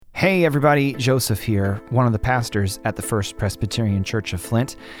Hey everybody, Joseph here, one of the pastors at the First Presbyterian Church of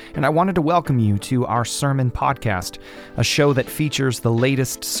Flint, and I wanted to welcome you to our Sermon Podcast, a show that features the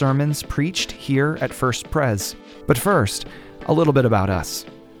latest sermons preached here at First Pres. But first, a little bit about us.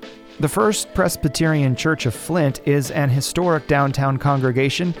 The First Presbyterian Church of Flint is an historic downtown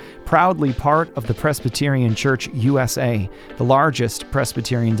congregation, proudly part of the Presbyterian Church USA, the largest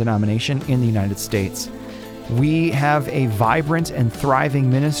Presbyterian denomination in the United States. We have a vibrant and thriving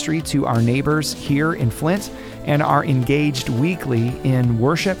ministry to our neighbors here in Flint and are engaged weekly in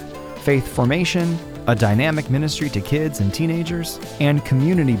worship, faith formation, a dynamic ministry to kids and teenagers, and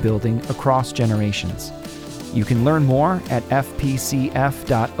community building across generations. You can learn more at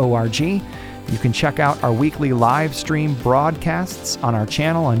fpcf.org. You can check out our weekly live stream broadcasts on our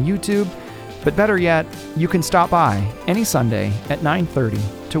channel on YouTube, but better yet, you can stop by any Sunday at 9:30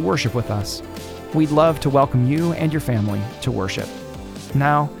 to worship with us. We'd love to welcome you and your family to worship.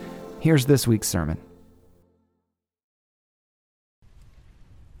 Now, here's this week's sermon.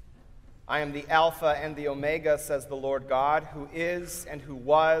 I am the Alpha and the Omega, says the Lord God, who is and who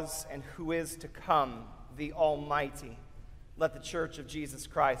was and who is to come, the Almighty. Let the Church of Jesus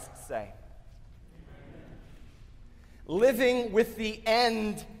Christ say. Amen. Living with the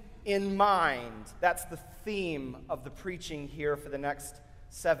end in mind. That's the theme of the preaching here for the next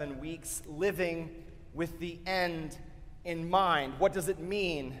 7 weeks, living with the end in mind. What does it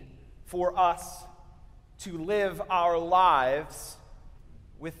mean for us to live our lives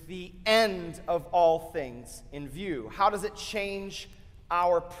with the end of all things in view? How does it change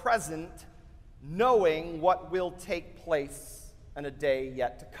our present, knowing what will take place in a day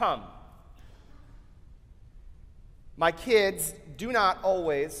yet to come? My kids do not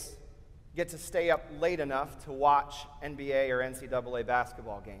always get to stay up late enough to watch NBA or NCAA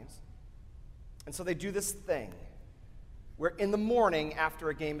basketball games. And so they do this thing where in the morning after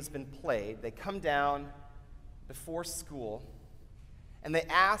a game has been played, they come down before school and they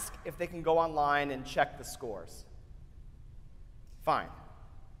ask if they can go online and check the scores. Fine.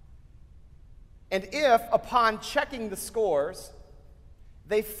 And if, upon checking the scores,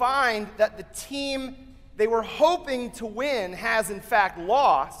 they find that the team they were hoping to win has in fact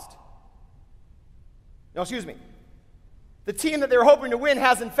lost, the team that they were hoping to win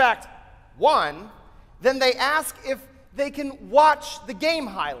has in fact won, then they ask if they can watch the game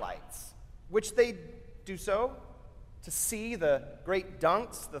highlights, which they do so to see the great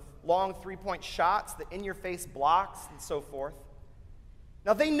dunks, the long three-point shots, the in-your-face blocks, and so forth.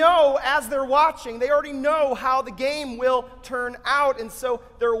 Now they know as they're watching, they already know how the game will turn out, and so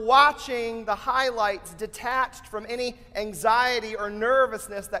they're watching the highlights detached from any anxiety or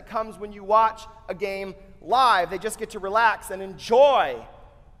nervousness that comes when you watch a game live. They just get to relax and enjoy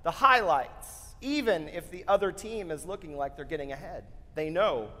the highlights, even if the other team is looking like they're getting ahead. They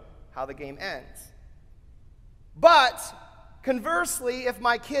know how the game ends. But conversely, if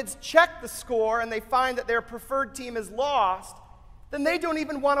my kids check the score and they find that their preferred team is lost, then they don't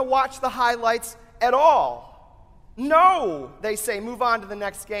even want to watch the highlights at all. No, they say, move on to the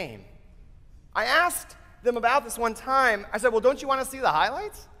next game. I asked them about this one time. I said, well, don't you want to see the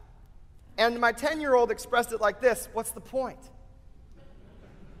highlights? And my 10-year-old expressed it like this: what's the point?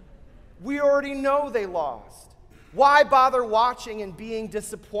 We already know they lost. Why bother watching and being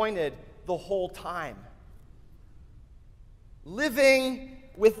disappointed the whole time? Living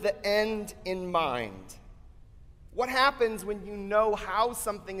with the end in mind. What happens when you know how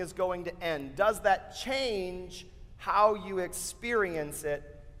something is going to end? Does that change how you experience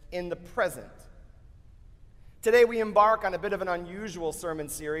it in the present? Today we embark on a bit of an unusual sermon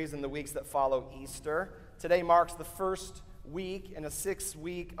series in the weeks that follow Easter. Today marks the first week in a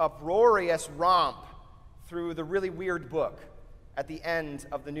 6-week uproarious romp through the really weird book at the end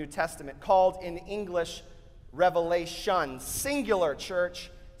of the New Testament, called in English Revelation. Singular, church,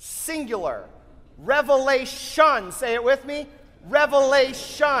 singular. Revelation. Say it with me.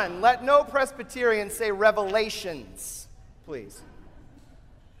 Revelation. Let no Presbyterian say revelations, please.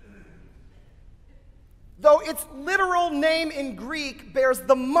 Though its literal name in Greek bears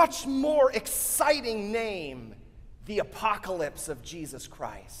the much more exciting name, the Apocalypse of Jesus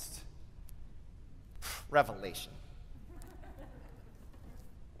Christ. Revelation.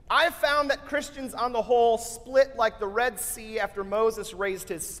 I've found that Christians on the whole split like the Red Sea after Moses raised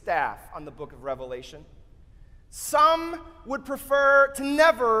his staff on the book of Revelation. Some would prefer to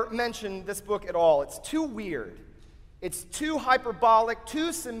never mention this book at all. It's too weird. It's too hyperbolic,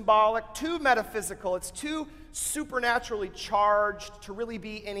 too symbolic, too metaphysical. It's too supernaturally charged to really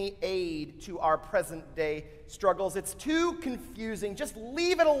be any aid to our present day struggles. It's too confusing. Just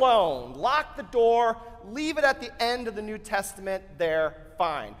leave it alone. Lock the door. Leave it at the end of the New Testament there.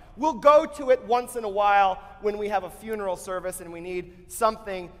 fine. We'll go to it once in a while when we have a funeral service and we need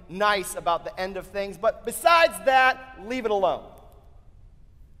something nice about the end of things, but besides that, leave it alone.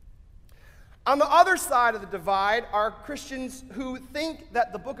 On the other side of the divide are Christians who think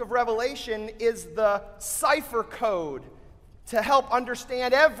that the book of Revelation is the cipher code to help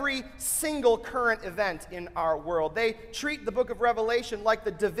understand every single current event in our world. They treat the book of Revelation like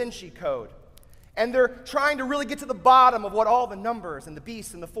the Da Vinci Code. And they're trying to really get to the bottom of what all the numbers and the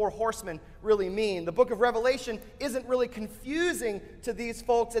beasts and the four horsemen really mean. The book of Revelation isn't really confusing to these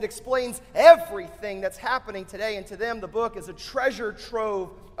folks. It explains everything that's happening today. And to them, the book is a treasure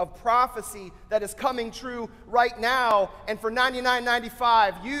trove of prophecy that is coming true right now. And for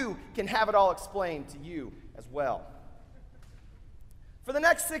 $99.95, you can have it all explained to you as well. For the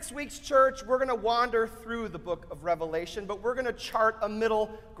next 6 weeks, church, we're going to wander through the book of Revelation, but we're going to chart a middle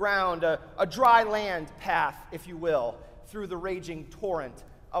ground, a dry land path, if you will, through the raging torrent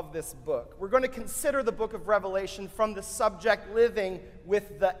of this book. We're going to consider the book of Revelation from the subject living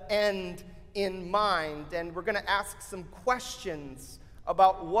with the end in mind, and we're going to ask some questions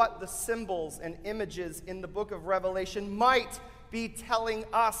about what the symbols and images in the book of Revelation might be telling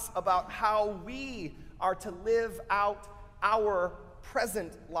us about how we are to live out our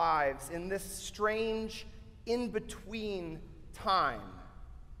present lives in this strange in-between time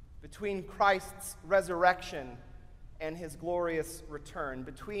between Christ's resurrection and his glorious return,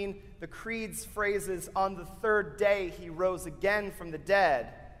 between the creed's phrases, "On the third day he rose again from the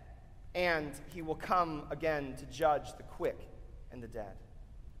dead," and "he will come again to judge the quick and the dead."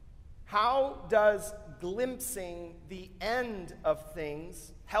 How does glimpsing the end of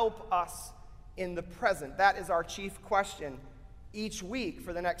things help us in the present? That is our chief question each week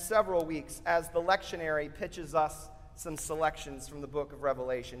for the next several weeks as the lectionary pitches us some selections from the book of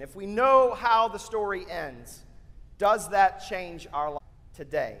Revelation. If we know how the story ends, does that change our life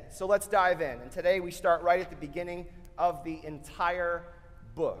today? So let's dive in. And today we start right at the beginning of the entire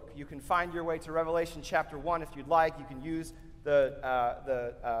book. You can find your way to Revelation chapter 1 if you'd like. You can use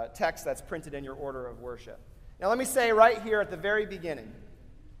the text that's printed in your order of worship. Now let me say right here at the very beginning,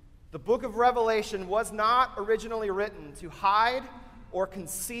 the book of Revelation was not originally written to hide or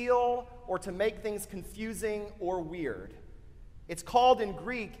conceal or to make things confusing or weird. It's called in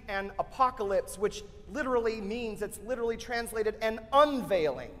Greek an apocalypse, which literally means, it's literally translated an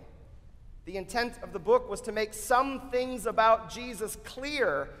unveiling. The intent of the book was to make some things about Jesus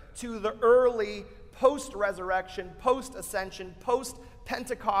clear to the early post-resurrection, post-ascension,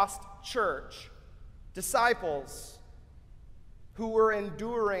 post-Pentecost church, disciples who were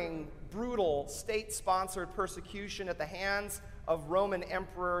enduring brutal state-sponsored persecution at the hands of Roman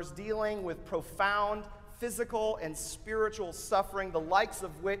emperors, dealing with profound physical and spiritual suffering, the likes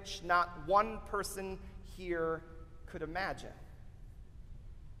of which not one person here could imagine.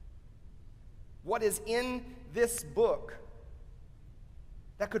 What is in this book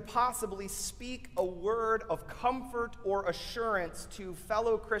that could possibly speak a word of comfort or assurance to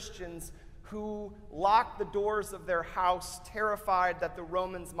fellow Christians who locked the doors of their house, terrified that the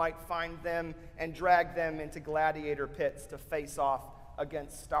Romans might find them and drag them into gladiator pits to face off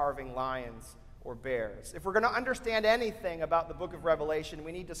against starving lions or bears? If we're going to understand anything about the book of Revelation,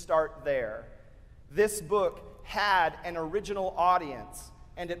 we need to start there. This book had an original audience,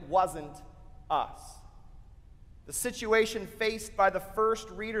 and it wasn't us. The situation faced by the first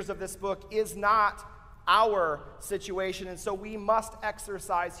readers of this book is not our situation, and so we must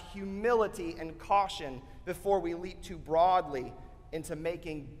exercise humility and caution before we leap too broadly into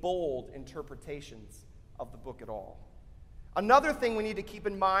making bold interpretations of the book at all. Another thing we need to keep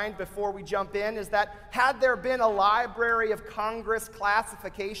in mind before we jump in is that had there been a Library of Congress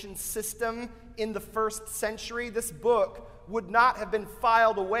classification system in the first century, this book would not have been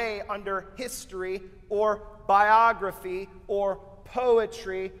filed away under history or biography or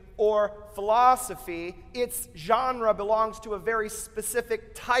poetry or philosophy. Its genre belongs to a very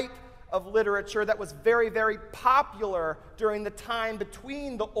specific type of literature that was very, very popular during the time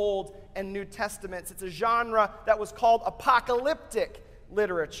between the Old and New Testaments. It's a genre that was called apocalyptic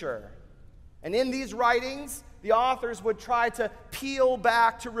literature. And in these writings, the authors would try to peel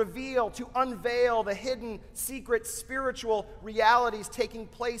back, to reveal, to unveil the hidden, secret, spiritual realities taking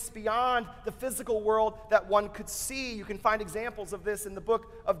place beyond the physical world that one could see. You can find examples of this in the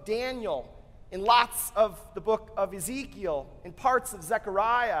book of Daniel, in lots of the book of Ezekiel, in parts of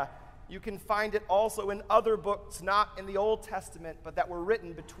Zechariah. You can find it also in other books, not in the Old Testament, but that were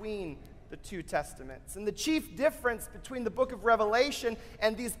written between the two testaments. And the chief difference between the book of Revelation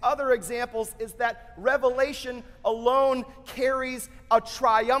and these other examples is that Revelation alone carries a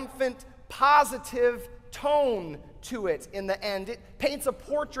triumphant, positive tone to it in the end. It paints a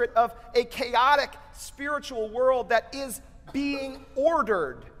portrait of a chaotic spiritual world that is being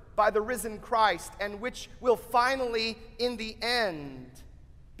ordered by the risen Christ, and which will finally, in the end,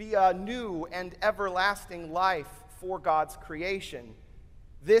 be a new and everlasting life for God's creation.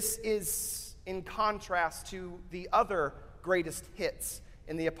 This is in contrast to the other greatest hits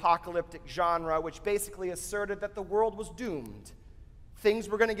in the apocalyptic genre, which basically asserted that the world was doomed. Things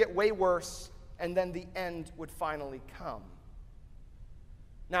were going to get way worse, and then the end would finally come.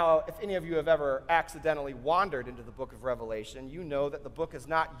 Now, if any of you have ever accidentally wandered into the book of Revelation, you know that the book is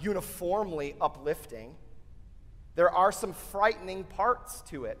not uniformly uplifting. There are some frightening parts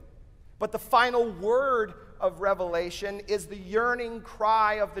to it. But the final word of Revelation is the yearning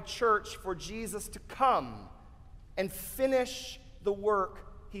cry of the church for Jesus to come and finish the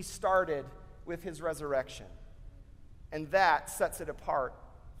work he started with his resurrection. And that sets it apart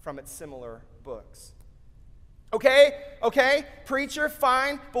from its similar books. Okay, preacher,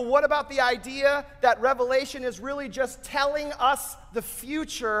 fine, but what about the idea that Revelation is really just telling us the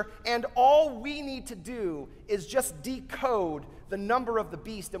future, and all we need to do is just decode the number of the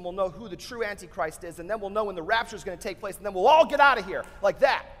beast, and we'll know who the true Antichrist is, and then we'll know when the rapture is going to take place, and then we'll all get out of here, like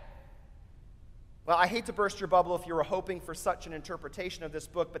that? Well, I hate to burst your bubble if you were hoping for such an interpretation of this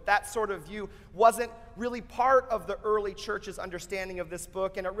book, but that sort of view wasn't really part of the early church's understanding of this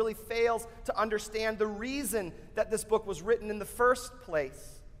book, and it really fails to understand the reason that this book was written in the first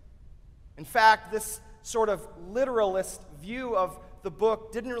place. In fact, this sort of literalist view of the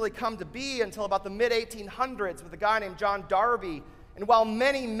book didn't really come to be until about the mid-1800s with a guy named John Darby. And while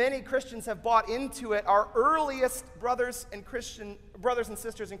many Christians have bought into it, our earliest brothers and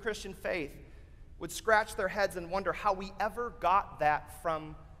sisters in Christian faith would scratch their heads and wonder how we ever got that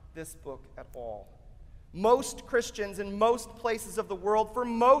from this book at all. Most Christians in most places of the world, for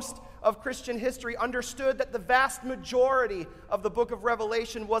most of Christian history, understood that the vast majority of the book of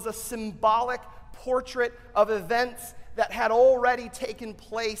Revelation was a symbolic portrait of events that had already taken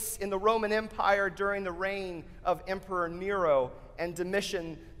place in the Roman Empire during the reign of Emperor Nero and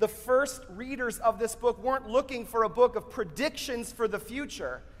Domitian. The first readers of this book weren't looking for a book of predictions for the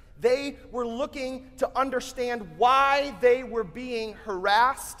future. They were looking to understand why they were being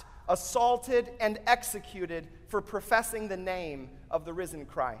harassed, assaulted, and executed for professing the name of the risen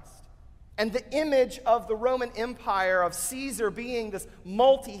Christ. And the image of the Roman Empire, of Caesar being this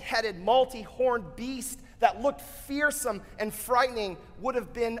multi-headed, multi-horned beast that looked fearsome and frightening, would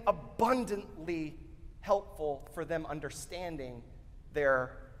have been abundantly helpful for them understanding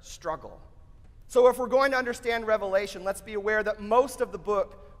their struggle. So if we're going to understand Revelation, let's be aware that most of the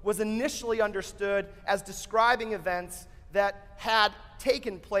book was initially understood as describing events that had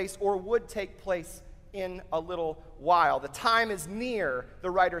taken place or would take place in a little while. The time is near, the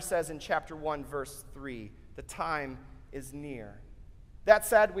writer says in chapter 1, verse 3. The time is near. That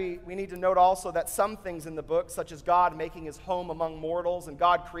said, we need to note also that some things in the book, such as God making his home among mortals and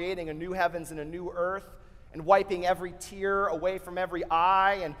God creating a new heavens and a new earth, and wiping every tear away from every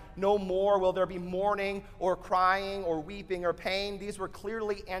eye, and no more will there be mourning or crying or weeping or pain. These were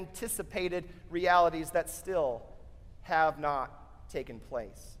clearly anticipated realities that still have not taken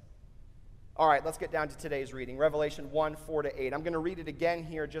place. All right, let's get down to today's reading, Revelation 1, 4-8. I'm going to read it again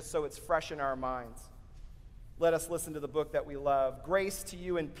here just so it's fresh in our minds. Let us listen to the book that we love. Grace to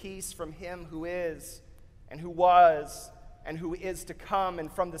you and peace from him who is, and who was, and who is to come,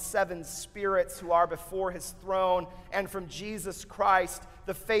 and from the seven spirits who are before his throne, and from Jesus Christ,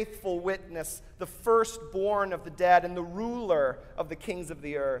 the faithful witness, the firstborn of the dead, and the ruler of the kings of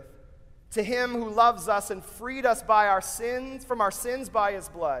the earth. To him who loves us and freed us by our sins, from our sins by his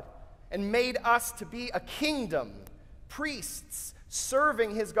blood, and made us to be a kingdom, priests,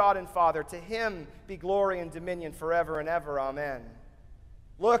 serving his God and Father, to him be glory and dominion forever and ever. Amen.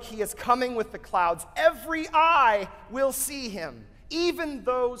 Look, he is coming with the clouds. Every eye will see him, even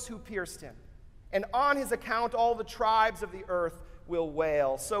those who pierced him. And on his account, all the tribes of the earth will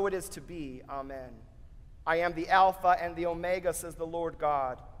wail. So it is to be. Amen. I am the Alpha and the Omega, says the Lord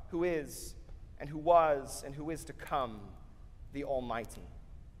God, who is, and who was, and who is to come, the Almighty.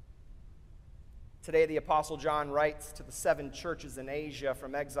 Today, the Apostle John writes to the 7 churches in Asia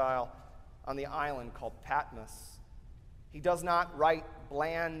from exile on the island called Patmos. He does not write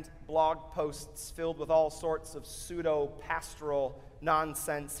bland blog posts filled with all sorts of pseudo-pastoral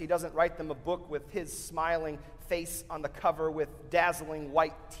nonsense. He doesn't write them a book with his smiling face on the cover with dazzling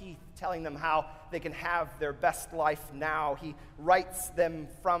white teeth telling them how they can have their best life now. He writes them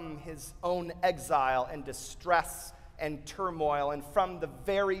from his own exile and distress and turmoil, and from the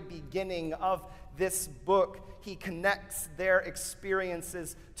very beginning of this book, he connects their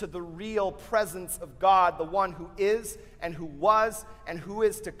experiences to the real presence of God, the one who is and who was and who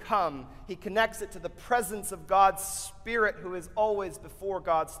is to come. He connects it to the presence of God's Spirit, who is always before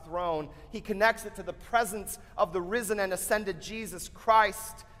God's throne. He connects it to the presence of the risen and ascended Jesus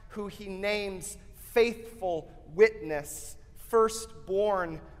Christ, who he names faithful witness,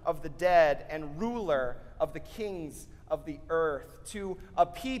 firstborn of the dead, and ruler of the kings of the earth, to a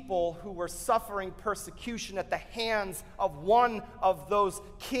people who were suffering persecution at the hands of one of those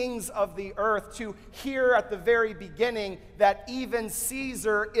kings of the earth, to hear at the very beginning that even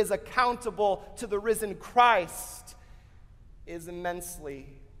Caesar is accountable to the risen Christ, is immensely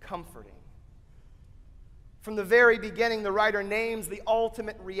comforting. From the very beginning, the writer names the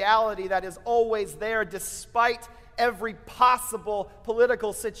ultimate reality that is always there despite every possible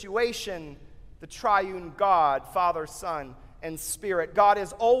political situation: the triune God, Father, Son, and Spirit. God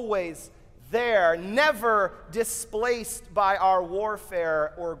is always there, never displaced by our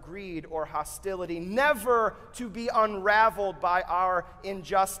warfare or greed or hostility, never to be unraveled by our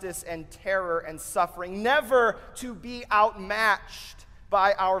injustice and terror and suffering, never to be outmatched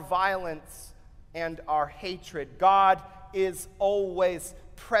by our violence and our hatred. God is always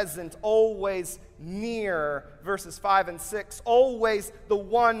present, always near, verses 5 and 6, always the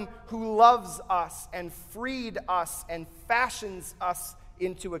one who loves us and freed us and fashions us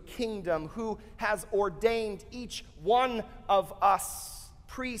into a kingdom, who has ordained each one of us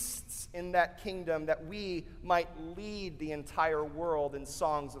priests in that kingdom that we might lead the entire world in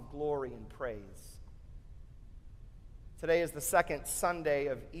songs of glory and praise. Today is the second Sunday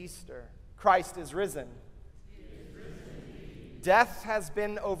of Easter. Christ is risen. Death has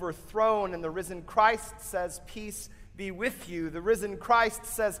been overthrown, and the risen Christ says, "Peace be with you." The risen Christ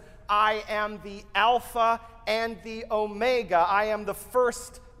says, "I am the Alpha and the Omega. I am the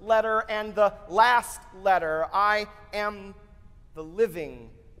first letter and the last letter. I am the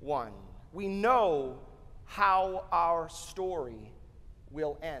living one." We know how our story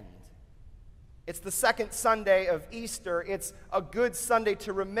will end. It's the second Sunday of Easter. It's a good Sunday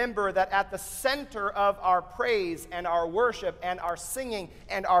to remember that at the center of our praise and our worship and our singing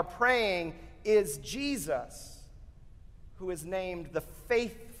and our praying is Jesus, who is named the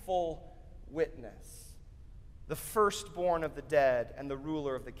faithful witness, the firstborn of the dead and the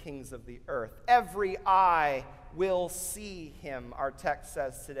ruler of the kings of the earth. Every eye will see him, our text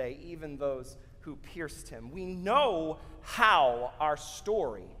says today, even those who pierced him. We know how our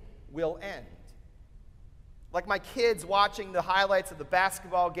story will end. Like my kids watching the highlights of the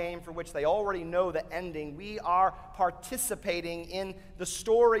basketball game for which they already know the ending, we are participating in the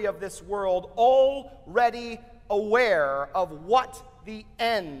story of this world, already aware of what the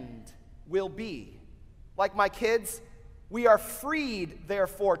end will be. Like my kids, we are freed,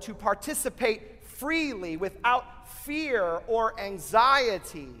 therefore, to participate freely without fear or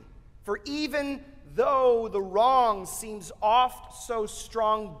anxiety. For even though the wrong seems oft so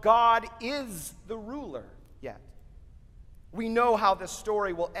strong, God is the ruler. Yet. We know how this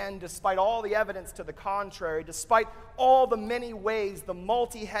story will end despite all the evidence to the contrary, despite all the many ways the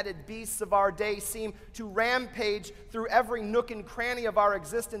multi-headed beasts of our day seem to rampage through every nook and cranny of our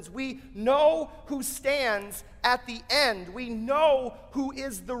existence. We know who stands at the end. We know who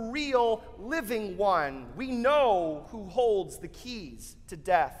is the real living one. We know who holds the keys to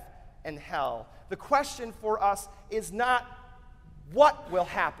death and hell. The question for us is not what will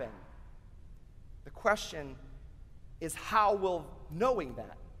happen. The question is, how will knowing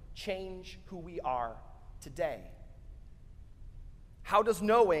that change who we are today? How does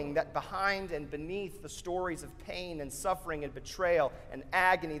knowing that behind and beneath the stories of pain and suffering and betrayal and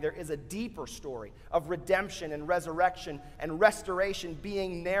agony, there is a deeper story of redemption and resurrection and restoration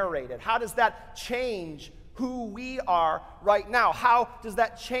being narrated? How does that change who we are right now? How does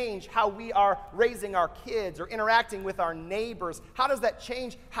that change how we are raising our kids or interacting with our neighbors? How does that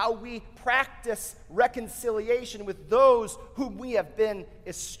change how we practice reconciliation with those whom we have been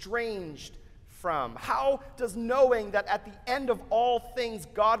estranged from? How does knowing that at the end of all things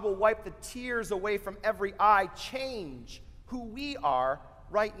God will wipe the tears away from every eye change who we are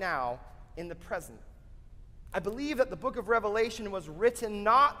right now in the present? I believe that the book of Revelation was written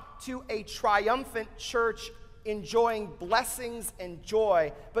not to a triumphant church enjoying blessings and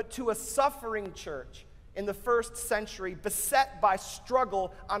joy, but to a suffering church in the first century, beset by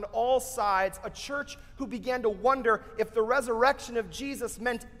struggle on all sides, a church who began to wonder if the resurrection of Jesus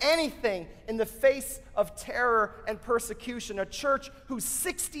meant anything in the face of terror and persecution, a church who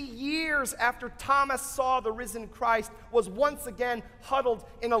 60 years after Thomas saw the risen Christ was once again huddled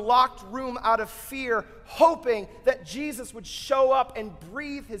in a locked room out of fear, hoping that Jesus would show up and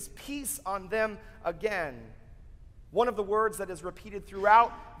breathe his peace on them again. One of the words that is repeated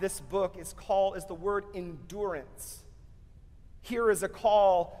throughout this book is the word endurance. Here is a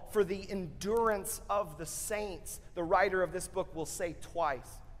call for the endurance of the saints, the writer of this book will say twice.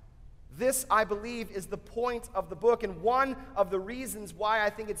 This, I believe, is the point of the book, and one of the reasons why I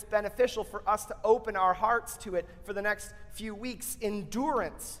think it's beneficial for us to open our hearts to it for the next few weeks.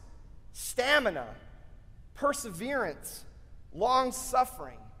 Endurance, stamina, perseverance,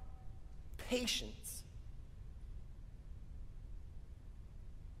 long-suffering, patience.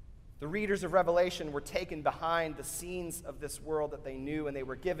 The readers of Revelation were taken behind the scenes of this world that they knew, and they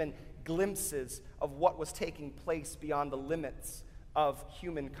were given glimpses of what was taking place beyond the limits of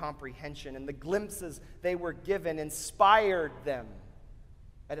human comprehension. And the glimpses they were given inspired them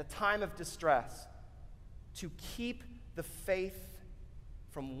at a time of distress to keep the faith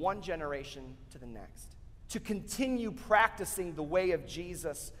from one generation to the next, to continue practicing the way of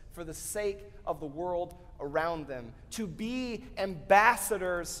Jesus for the sake of the world around them, to be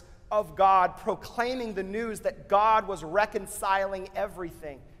ambassadors of God, proclaiming the news that God was reconciling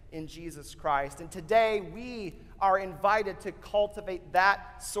everything in Jesus Christ. And today we are invited to cultivate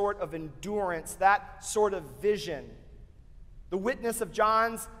that sort of endurance, that sort of vision. The witness of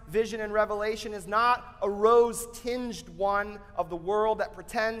John's vision in Revelation is not a rose-tinged one of the world that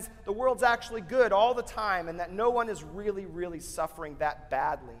pretends the world's actually good all the time and that no one is really, really suffering that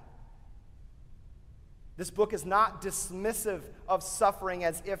badly. This book is not dismissive of suffering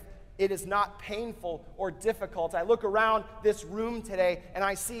as if it is not painful or difficult. I look around this room today and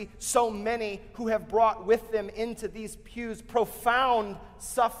I see so many who have brought with them into these pews profound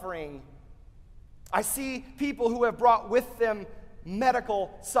suffering. I see people who have brought with them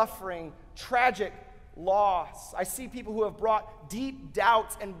medical suffering, tragic loss. I see people who have brought deep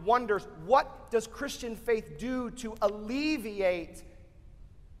doubts and wonders. What does Christian faith do to alleviate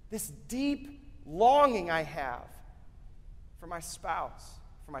this deep longing I have for my spouse,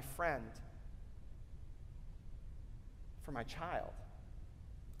 for my friend, for my child?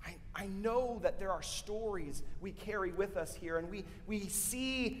 I know that there are stories we carry with us here, and we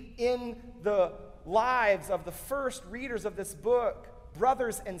see in the lives of the first readers of this book,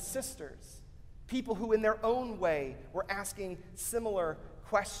 brothers and sisters, people who in their own way were asking similar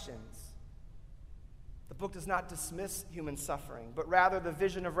questions. The book does not dismiss human suffering, but rather the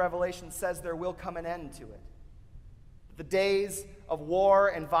vision of Revelation says there will come an end to it. The days of war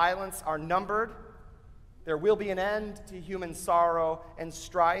and violence are numbered. There will be an end to human sorrow and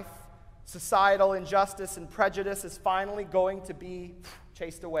strife. Societal injustice and prejudice is finally going to be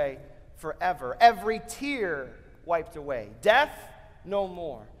chased away forever. Every tear wiped away. Death, no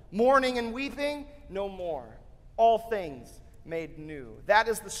more. Mourning and weeping, no more. All things made new. That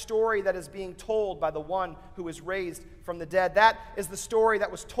is the story that is being told by the one who is raised from the dead. That is the story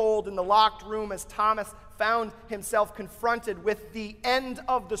that was told in the locked room as Thomas found himself confronted with the end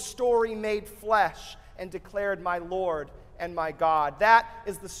of the story made flesh and declared, "My Lord and my God." That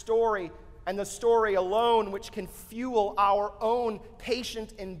is the story, and the story alone, which can fuel our own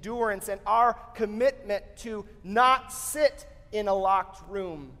patient endurance and our commitment to not sit in a locked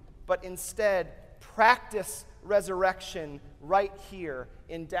room, but instead practice resurrection right here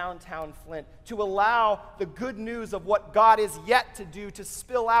in downtown Flint, to allow the good news of what God is yet to do to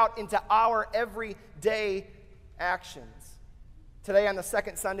spill out into our everyday actions. Today, on the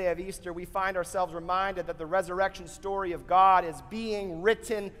second Sunday of Easter, we find ourselves reminded that the resurrection story of God is being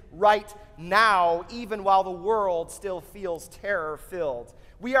written right now, even while the world still feels terror-filled.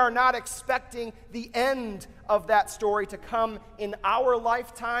 We are not expecting the end of that story to come in our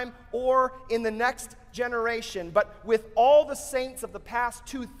lifetime or in the next generation, but with all the saints of the past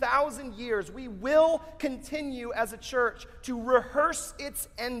 2,000 years, we will continue as a church to rehearse its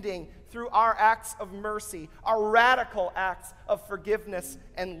ending through our acts of mercy, our radical acts of forgiveness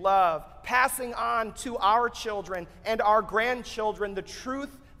and love, passing on to our children and our grandchildren the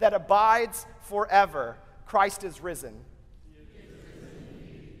truth that abides forever. Christ is risen.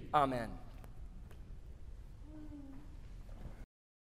 Amen.